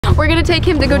we're gonna take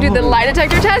him to go do the lie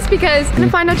detector test because I'm gonna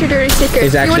find out your dirty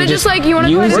secrets. You wanna just like, you wanna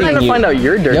go ahead and like, find out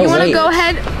your dirty you wanna go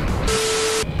ahead.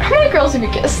 How many girls have you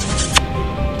kissed?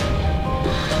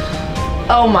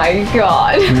 Oh my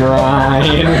god.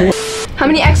 Ryan. How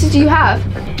many exes do you have?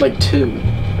 Like 2.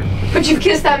 But you've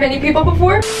kissed that many people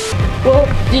before? Well,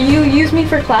 do you use me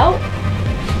for clout?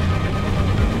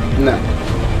 No.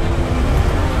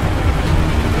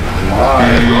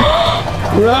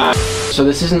 So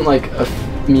this isn't like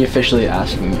me officially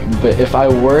asking you, but if I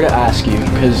were to ask you,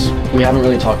 because we haven't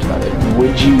really talked about it,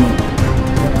 would you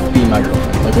be my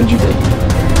girlfriend? Like, would you date me?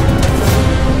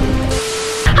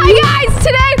 Hi guys,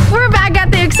 today we're back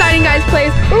at the Exciting Guys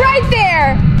place, right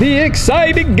there. The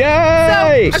Exciting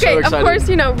Guy. So, okay, of course,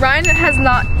 you know, Ryan has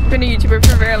not been a YouTuber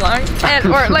for very long, and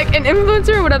or like an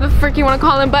influencer, or whatever the frick you want to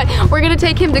call him, but we're gonna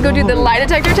take him to go do the lie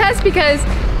detector test because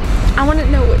I want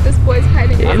to know what this boy's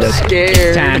hiding. I'm scared.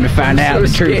 It's time to find out the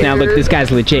truth. Now look, this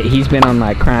guy's legit. He's been on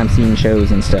like crime scene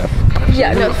shows and stuff.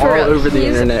 Yeah, no, for all real. over the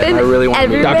internet. I really want to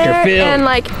meet Dr. Phil. And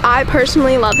like, I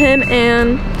personally love him,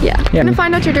 and yeah. I'm gonna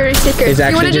find out your dirty secrets.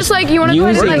 You wanna just like, you wanna go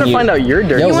ahead and We're like, gonna find out your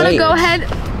dirty. you wanna go ahead?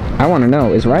 I want to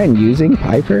know, is Ryan using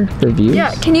Piper for views?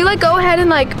 Yeah, can you like go ahead and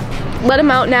like let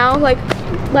him out now? Like,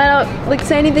 let out, like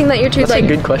say anything that you're too That's like. a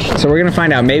good question. So we're gonna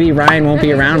find out. Maybe Ryan won't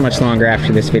be around much longer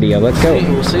after this video. Let's go.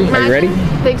 We'll see. Are you ready?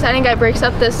 The Exciting Guy breaks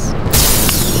up this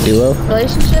Duo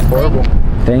relationship. Horrible.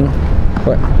 thing.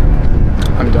 What?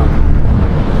 I'm done.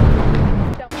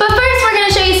 But first, we're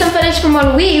gonna show you some footage from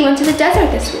when we went to the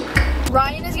desert this week.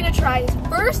 Ryan is gonna try his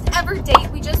first ever date.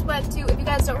 We just went to, if you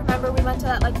guys don't remember, we went to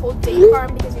that like whole date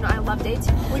farm because you know I love dates.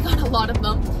 We got a lot of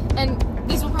them, and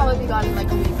these will probably be gone in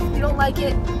like a week. If you don't like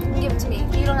it, give it to me.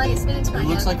 If you don't like it, spit it to my hand.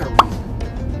 Looks like a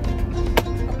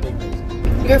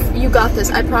big You got this.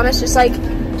 I promise. Just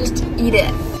eat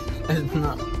it.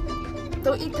 No.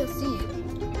 Don't eat the seed.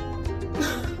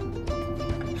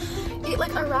 Eat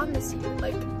like around the seed,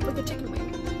 like a chicken wing.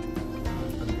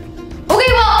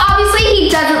 Okay, well, obviously he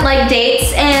doesn't like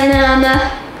dates, and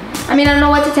I mean, I don't know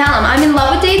what to tell him. I'm in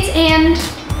love with dates, and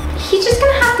he's just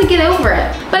gonna have to get over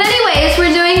it. But anyways,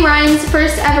 we're doing Ryan's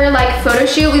first ever like photo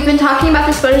shoot. We've been talking about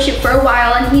this photo shoot for a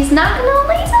while, and he's not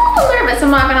gonna, he's a little nervous,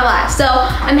 I'm not gonna lie. So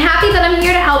I'm happy that I'm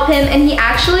here to help him, and he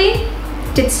actually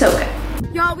did so good.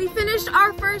 Y'all, we finished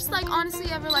our first like honestly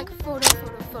ever like photo shoot.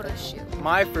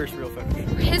 My first real photo shoot.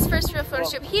 His first real photo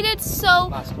shoot. He did so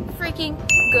freaking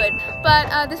good.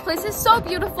 But this place is so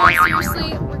beautiful.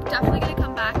 Seriously, we're definitely gonna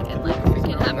come back and like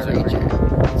freaking have a picture.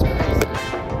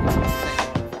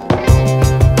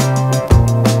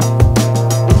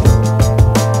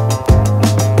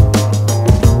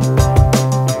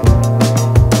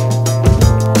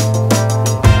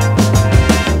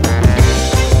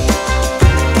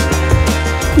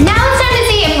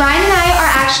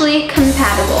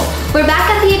 Compatible. We're back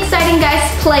at the Exciting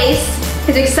Guy's place,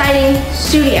 his exciting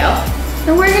studio,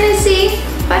 and we're gonna see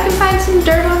if I can find some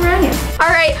dirt on Ryan. All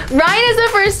right, Ryan is the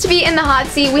first to be in the hot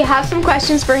seat. We have some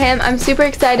questions for him. I'm super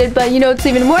excited, but you know it's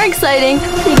even more exciting.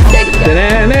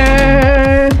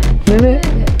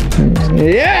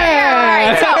 Yeah!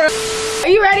 All right, so, are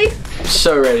you ready?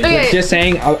 So ready. Okay. Just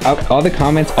saying, all the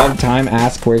comments all the time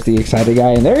ask where's the Excited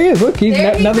Guy, and there he is. Look, he's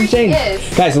nothing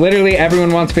changed. Guys, literally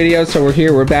everyone wants videos, so we're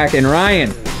here. We're back, and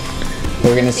Ryan,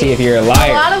 we're gonna see if you're a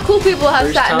liar. A lot of cool people have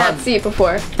sat in that seat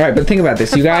before. All right, but think about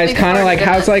this. You guys kind of like,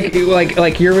 how's like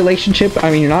your relationship?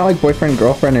 I mean, you're not like boyfriend and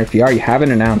girlfriend, or if you are, you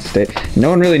haven't announced it. No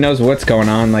one really knows what's going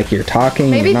on. Like you're talking.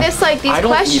 Maybe this like these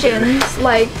questions,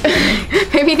 like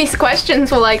maybe these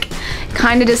questions will like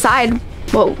kind of decide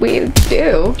what we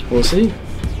do. We'll see.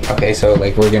 Okay, so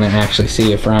like we're gonna actually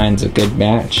see if Ryan's a good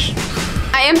match.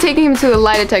 I am taking him to a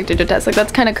lie detector to test. Like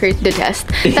that's kind of crazy to test.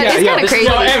 That is kind of crazy.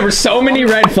 There's so many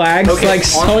red flags. Okay, like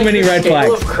so many red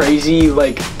flags. Of crazy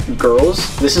like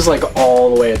girls. This is like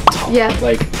all the way at the top. Yeah.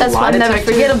 Like that's why never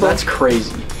forgettable. That's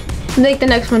crazy. Make the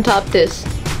next one top this.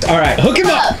 All right, hook him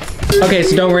up. Okay,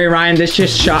 so don't worry, Ryan. This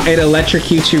just it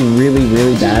electrocutes you really,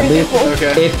 really badly.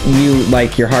 Okay. If you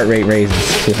like your heart rate raises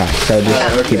too high. So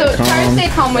just keep it calm. Try to stay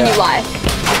calm when you lie.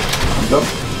 Nope.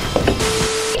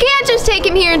 You can't just take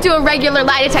him here and do a regular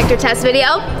lie detector test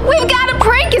video. We've got to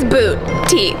prank his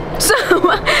booty. So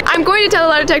I'm going to tell the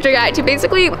lie detector guy to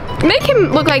basically make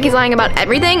him look like he's lying about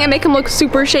everything and make him look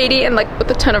super shady and like with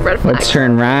a ton of red flags. Let's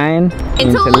turn Ryan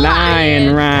into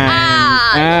Lion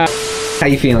Ryan. How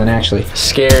you feeling, actually?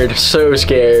 Scared, so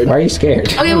scared. Why are you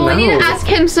scared? Okay, well, we need to ask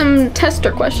him some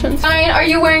tester questions. Ryan, are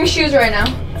you wearing shoes right now?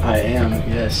 I am,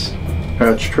 yes.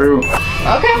 That's true.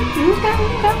 Okay.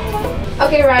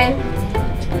 Okay, Ryan.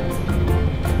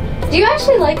 Do you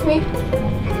actually like me?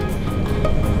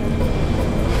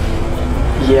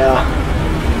 Yeah.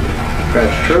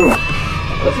 That's true.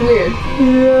 That's weird.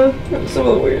 Yeah, that's a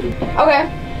little weird. Okay,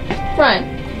 Ryan.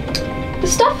 The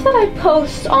stuff that I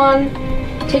post on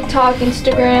TikTok,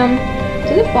 Instagram,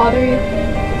 does it bother you?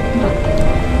 No.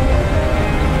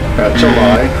 That's a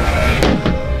lie.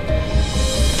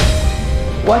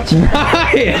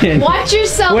 Ryan! Watch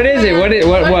yourself. What is it? What?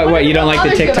 You don't like the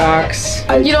others about it?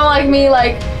 TikToks? You don't like me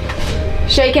like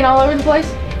shaking all over the place?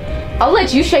 I'll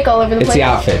let you shake all over the place. It's the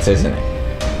outfits, isn't it?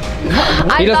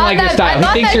 He doesn't like your style.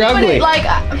 He thinks you're ugly. Like,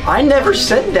 I never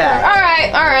said that.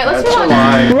 Alright, let's That's move a on.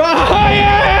 lie.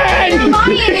 Ryan! You're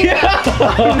lying.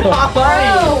 I'm not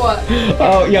lying.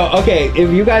 Oh, yo, okay.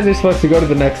 If you guys are supposed to go to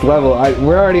the next level,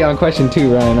 we're already on question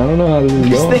 2, Ryan. I don't know how this is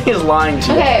This going. thing is lying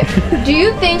to you. Okay, do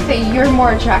you think that you're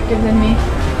more attractive than me?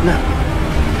 No.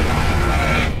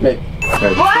 Maybe.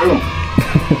 That's true.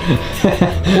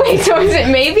 Wait, so is it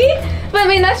maybe? But I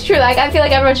mean, that's true. Like, I feel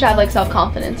like everyone should have like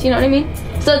self-confidence. You know what I mean?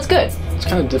 So it's good. It's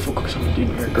kind of difficult because I'm a dude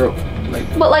and you're a girl. Like,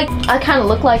 But like, I kind of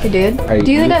look like a dude.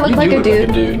 Do you think I look like a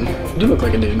dude? You do look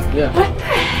like a dude. Yeah. What the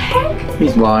heck?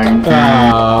 He's lying.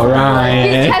 Oh,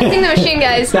 Ryan. He's testing the machine,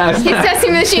 guys. That's He's not-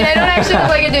 testing the machine. I don't actually look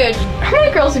like a dude. How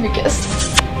many girls have you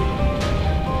kissed?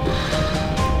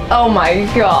 Oh my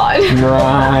god.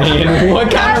 Ryan, what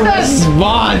kind of That's a-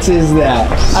 response is that?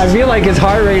 I feel like his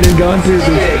heart rate is going through the...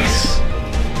 6.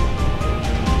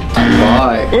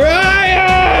 Lie.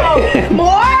 Ryan! More?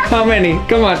 How many?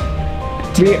 Come on.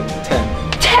 10.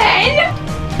 10?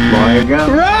 Lie again.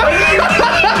 Ryan!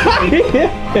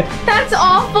 That's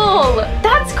awful.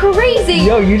 That's crazy.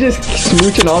 Yo, you just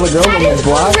smooching all the girls on That this is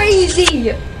block?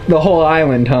 crazy. The whole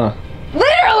island, huh?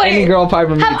 Literally. Any girl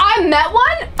Piper meets. Have I met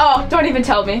one? Oh, don't even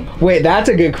tell me. Wait, that's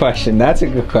a good question. That's a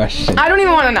good question. I don't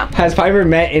even want to know. Has Piper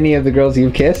met any of the girls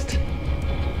you've kissed?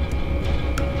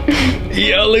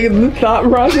 Yo, look at the thought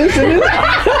process in this.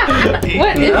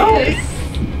 What is No. this?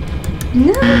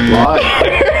 No. Lie.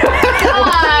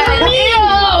 God, ew.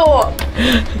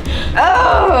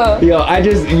 Oh. Yo,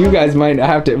 you guys might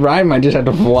have to, Ryan might just have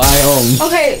to fly home.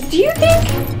 Okay, do you think,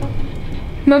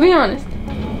 I'm gonna be honest,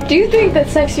 do you think that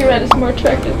Sexy Red is more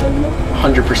attractive than me?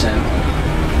 100%.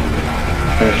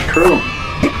 That's true.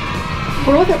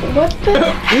 Brother, what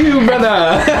the? You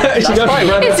brother. She goes,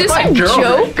 brother. Is this a Girl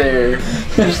joke? right there.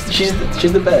 She's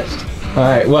the best. All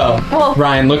right, well,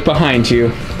 Ryan, look behind you.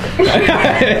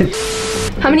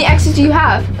 How many exes do you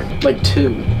have? Like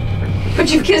 2. But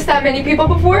you've kissed that many people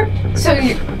before? So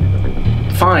you...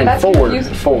 Fine. That's 4.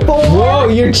 confusing. 4. Whoa,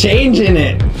 you're changing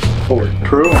it. 4.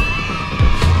 True.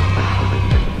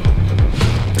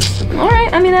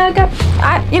 Alright, I mean, I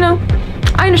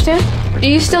understand. Do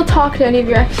you still talk to any of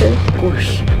your exes? Of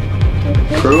course.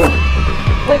 True.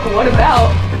 Like, what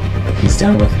about? He's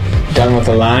done with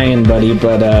the lion, buddy,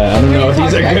 but I don't know if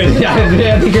he's a good...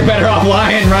 I think you're better off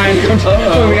lying, Ryan.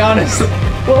 I'm be honest.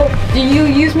 Well, do you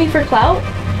use me for clout?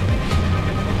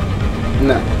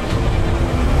 No.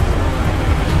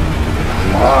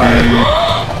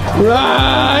 Lie.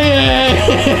 Ryan!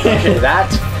 Okay,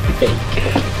 that's fake.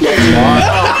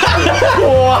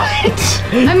 What?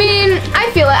 I mean, I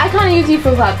feel it. I kind of use you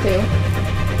for clout, too.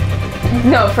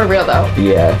 No, for real, though.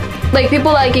 Yeah. Like,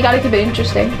 people like, you gotta keep it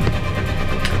interesting.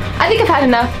 I think I've had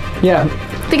enough. Yeah.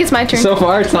 I think it's my turn. So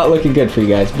far, it's not looking good for you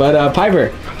guys. But,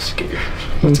 Piper, I'm scared.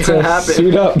 let's gonna happen?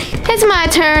 suit up. It's my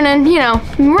turn, and, you know,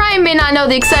 Ryan may not know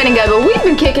the exciting guy, but we've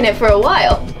been kicking it for a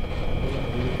while.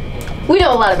 We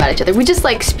know a lot about each other. We just,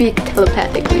 like, speak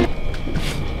telepathically.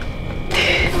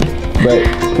 But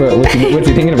what's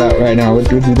he thinking about right now? What's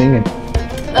he thinking?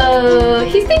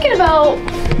 He's thinking about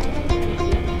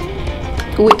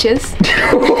witches.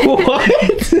 What?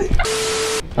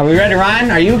 Are we ready,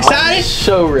 Ryan? Are you I'm excited?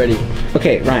 so ready.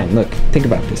 Okay, Ryan, look, think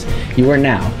about this. You are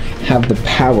now have the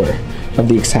power of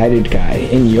the excited guy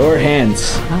in your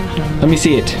hands. Let me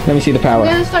see it. Let me see the power.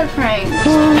 I'm gonna start praying.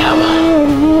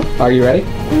 Are you ready?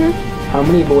 How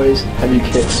many boys have you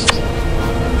kissed?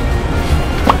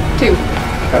 2.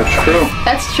 That's true.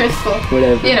 That's truthful.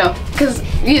 Whatever. You know, because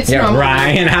it's Yeah, normal.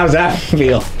 Ryan, how's that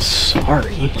feel?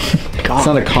 Sorry. God. It's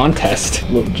not a contest. A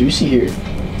little juicy here.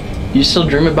 You still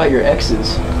dream about your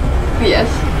exes? Yes.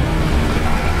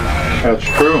 That's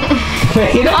true.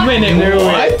 Wait a minute,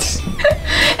 what?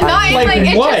 Not like, like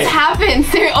it what? just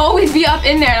happens. They always be up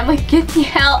in there, and I'm like, get the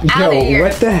hell out of here.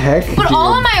 What the heck? But dude?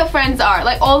 all of my old friends are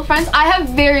like all the friends. I have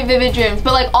very vivid dreams,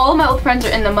 but like all of my old friends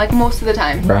are in them like most of the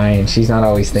time. Ryan, she's not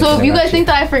always thinking So if you about guys think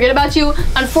that I forget about you,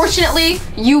 unfortunately,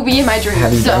 you be in my dreams.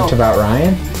 Have you so dreamt about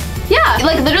Ryan? yeah,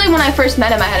 like literally when I first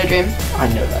met him, I had a dream. I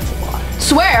know that's a lie.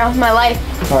 Swear on my life.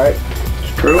 Alright.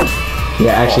 It's true.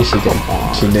 Yeah, actually she did.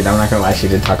 She did. I'm not gonna lie, she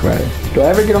did talk about it. Do I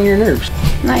ever get on your nerves?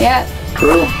 Not yet.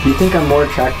 True. Do you think I'm more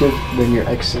attractive than your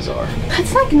exes are?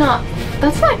 That's like not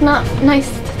nice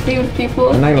to do with people.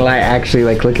 I'm not gonna lie, actually,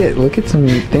 like look at some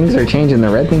things are changing. The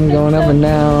red thing's going up and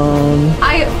down.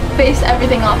 I base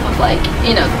everything off of like,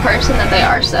 you know, the person that they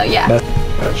are, so yeah.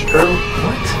 That's true.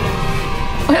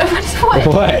 What?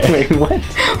 What? Wait, what?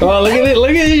 Oh, look at it!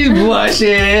 Look at you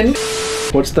blushing.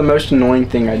 What's the most annoying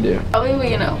thing I do?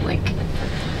 Probably, you know, like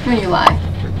when you lie.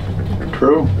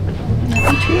 True.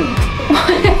 That's true.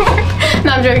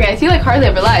 No, I'm joking, guys. He like hardly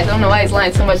ever lies. I don't know why he's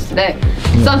lying so much today.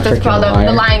 Something's crawled up.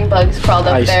 The lying bug's crawled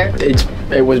up there.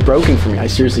 It was broken for me. I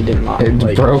seriously didn't lie. It's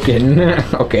like, broken.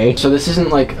 Okay. So this isn't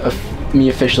like me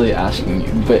officially asking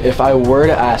you, but if I were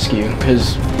to ask you,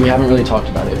 because we haven't really talked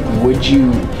about it, would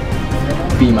you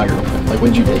be my girlfriend? Like,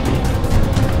 would you date me?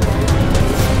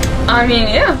 I mean,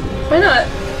 yeah. Why not?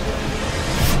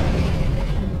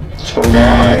 It's a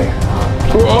lie.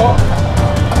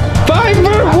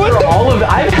 Piper, what the? All of it.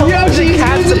 I've held the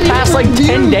cats the past like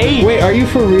 10 days. Wait, are you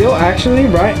for real? Actually,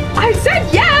 right? I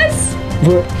said yes.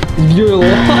 But you're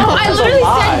lying. No, I literally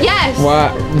said yes.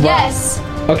 What? Yes.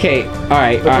 Okay. All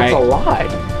right. All right. It's a lie.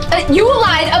 You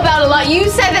lied about a lot. You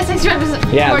said that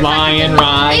 600%. Yeah, lying,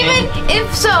 Ryan. Even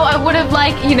if so, I would have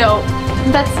like, you know,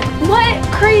 that's what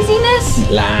craziness.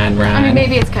 Lying, Ryan. I mean,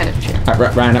 maybe it's kind of true.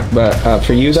 Ryan, but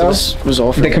for you though, This was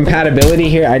all for the compatibility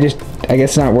here, I guess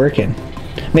it's not working.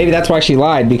 Maybe that's why she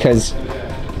lied, because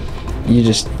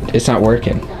it's not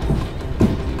working.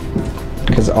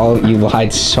 Because you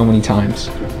lied so many times.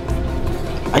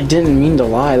 I didn't mean to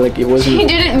lie. Like, it wasn't. You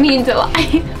didn't mean to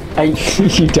lie.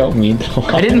 You don't mean to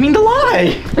lie. I didn't mean to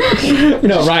lie.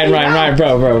 No, Ryan,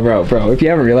 bro. If you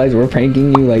haven't realized, we're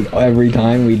pranking you like every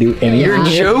time we do anything. You're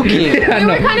joking. We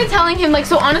were kind of telling him, like,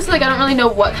 so honestly, like, I don't really know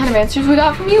what kind of answers we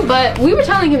got from you, but we were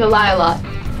telling him to lie a lot.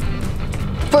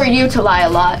 For you to lie a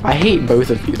lot. I hate both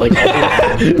of you. Like,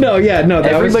 No,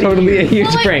 that was totally a huge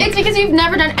well, like, prank. it's because you've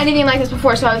never done anything like this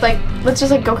before, so I was like, let's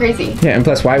just like go crazy. Yeah, and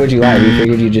plus, why would you lie? We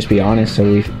figured you'd just be honest, so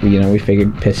we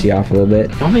figured piss you off a little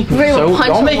bit. don't make me We're gonna so. punch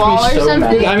Don't a make wall me or so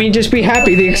something? mad. I mean, just be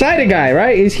happy. The excited guy,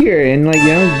 right, is here, and like, you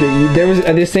know, there was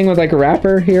this thing with like a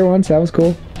rapper here once. That was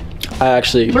cool. I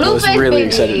actually was Blueface really baby.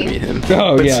 excited to meet him.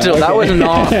 Oh, but yeah, still, that okay. was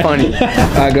not funny.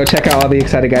 Go check out all the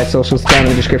excited guys' socials down in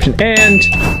the description, and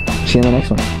see you in the next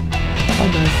one.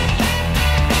 Bye-bye.